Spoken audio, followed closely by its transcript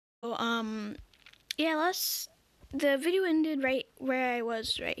Yeah, the video ended right where I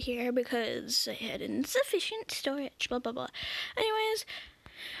was right here because I had insufficient storage, blah blah blah. Anyways,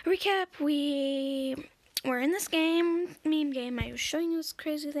 recap, we were in this meme game. I was showing you this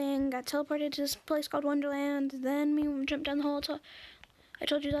crazy thing, got teleported to this place called Wonderland, then we jumped down the hole. I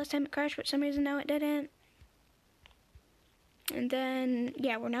told you last time it crashed, but for some reason now it didn't. And then,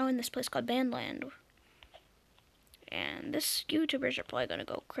 yeah, we're now in this place called Bandland. And this YouTubers are probably gonna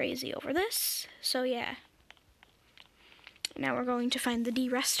go crazy over this. So yeah. Now we're going to find the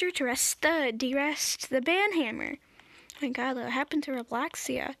de-rester to de-rest the banhammer. Oh my god, what happened to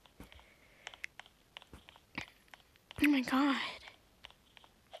Robloxia? Oh my god.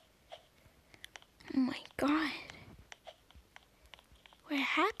 Oh my god. What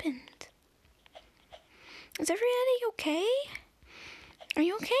happened? Is everybody okay? Are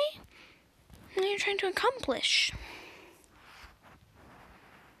you okay? What are you trying to accomplish?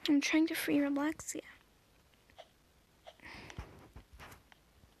 I'm trying to free Robloxia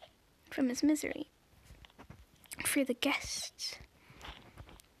from his misery. Free the guests.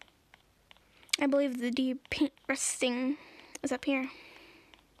 I believe the de-resting is up here.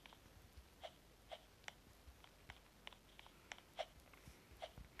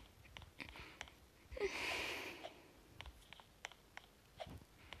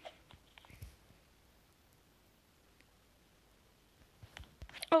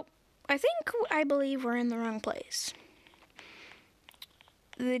 Oh, I believe we're in the wrong place.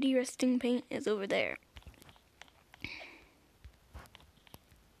 The de-resting paint is over there.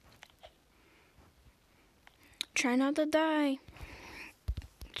 Try not to die.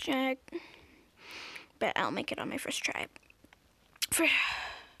 Check. Bet I'll make it on my first try.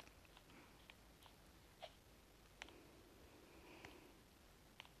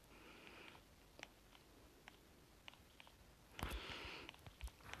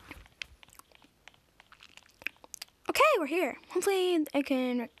 Okay, we're here. Hopefully I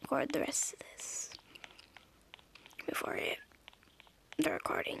can record the rest of this before the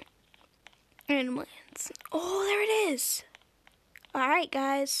recording randomly ends. Oh, there it is. Alright,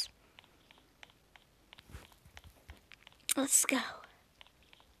 guys. Let's go.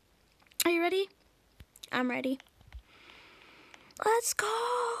 Are you ready? I'm ready. Let's go.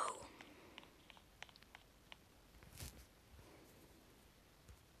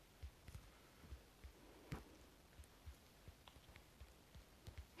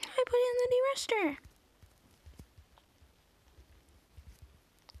 I put in the de-rester.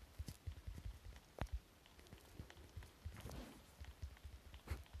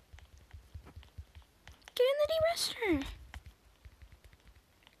 Get in the de-rester.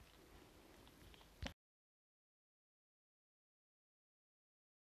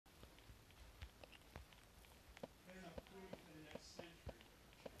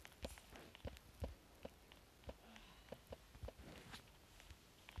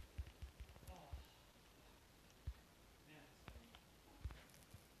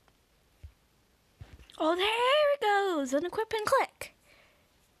 Oh, there it goes. Unequip and click.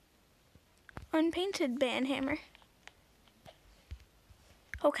 Unpainted banhammer.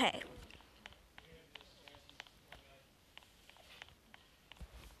 Okay.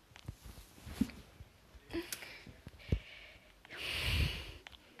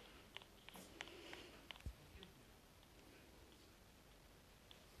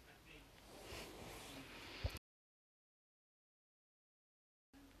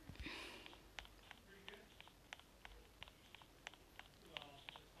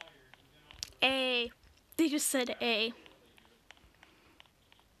 A. They just said A.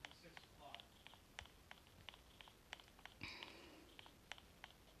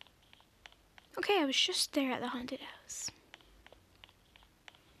 Okay, I was just there at the haunted house.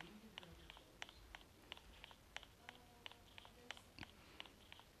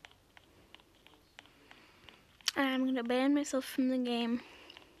 I'm gonna ban myself from the game.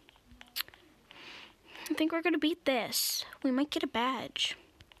 I think we're gonna beat this. We might get a badge.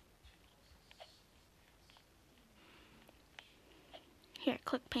 Here,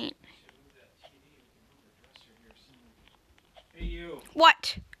 click paint. Hey, you.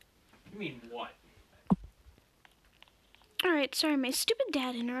 What? You mean what? Alright, sorry, my stupid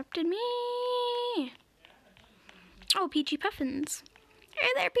dad interrupted me. Oh, PG Puffins. Hey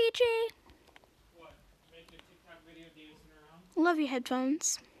there, PG. What? Making a TikTok video dancing around? Love your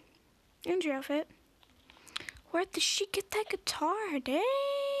headphones. And your outfit. Where did she get that guitar?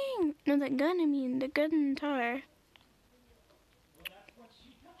 Dang. No, that gun, I mean. The gun guitar. Well, that's what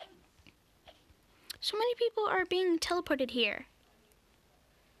she does. So many people are being teleported here.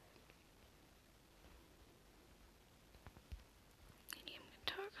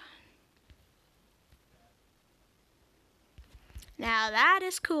 Guitar gun. Now that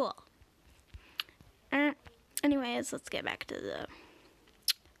is cool. Anyways, let's get back to the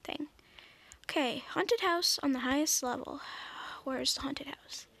thing. Okay, haunted house on the highest level. Where's the haunted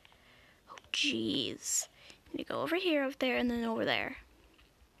house? Oh, jeez. You go over here, over there, and then over there.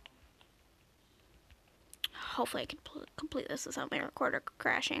 Hopefully I can complete this without my recorder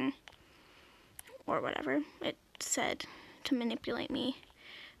crashing. Or whatever it said to manipulate me.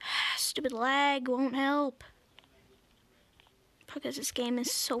 Stupid lag won't help. Because this game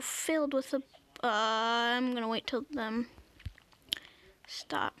is so filled with the... I'm gonna wait till them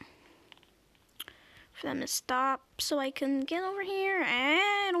stop. For them to stop so I can get over here.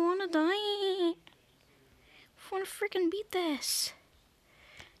 I don't want to die. I want to freaking beat this.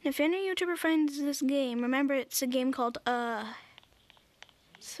 And if any YouTuber finds this game, remember it's a game called, so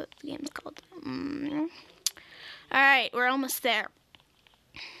the game's called, Alright, we're almost there.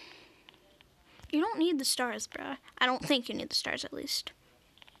 You don't need the stars, bruh. I don't think you need the stars, at least.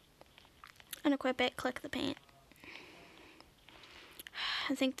 Unequip it, click the paint.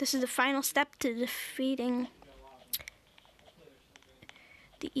 I think this is the final step to defeating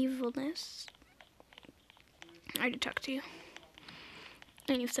the evilness. I already talked to you.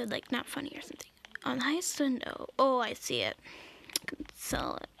 And you said, like, not funny or something. On the highest window. Oh, I see it. I can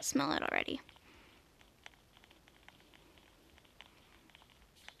smell it already.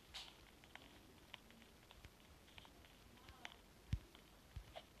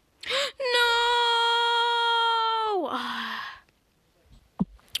 No!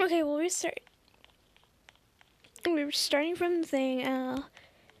 Okay, we'll restart. We're starting from the thing.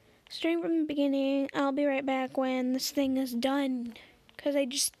 Starting from the beginning. I'll be right back when this thing is done. Because I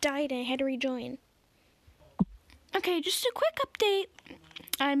just died and I had to rejoin. Okay, just a quick update.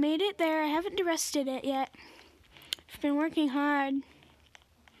 I made it there. I haven't derested it yet. I've been working hard.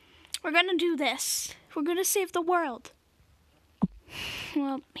 We're gonna do this. We're gonna save the world.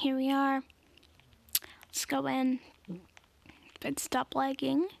 Well, here we are. Let's go in. If it stop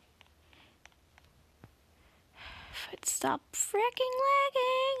lagging. If it stop fricking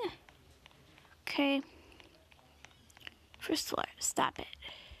lagging. Okay. First floor. Stop it.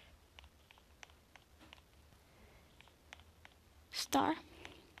 Star.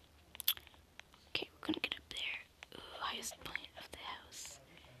 Okay, we're gonna get up there. Ooh, highest point of the house.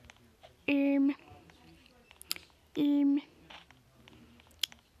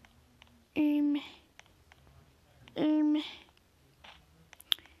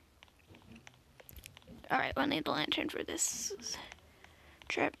 Alright, we'll need the lantern for this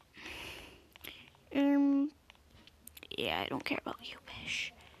trip. Yeah, I don't care about you,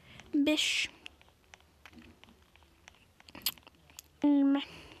 Bish. Bish.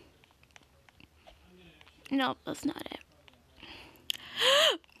 Nope, that's not it.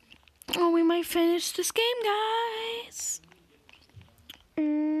 Oh, we might finish this game, guys.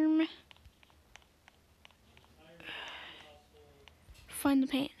 Find the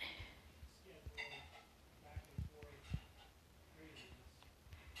paint.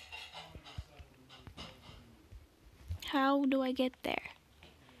 How do I get there?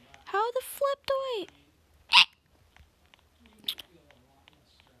 How the flip do I...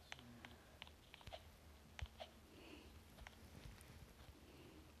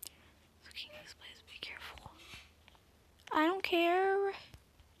 Looking at this place, be careful. I don't care.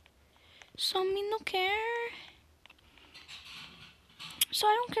 So me no care. So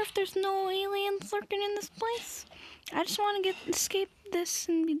I don't care if there's no aliens lurking in this place. I just want to escape this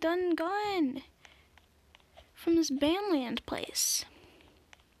and be done and gone from this Bandland place.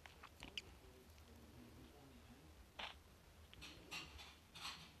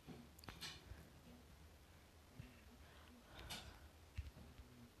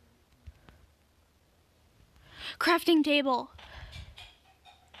 Crafting table.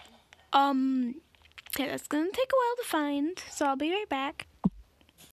 Okay, that's gonna take a while to find, so I'll be right back.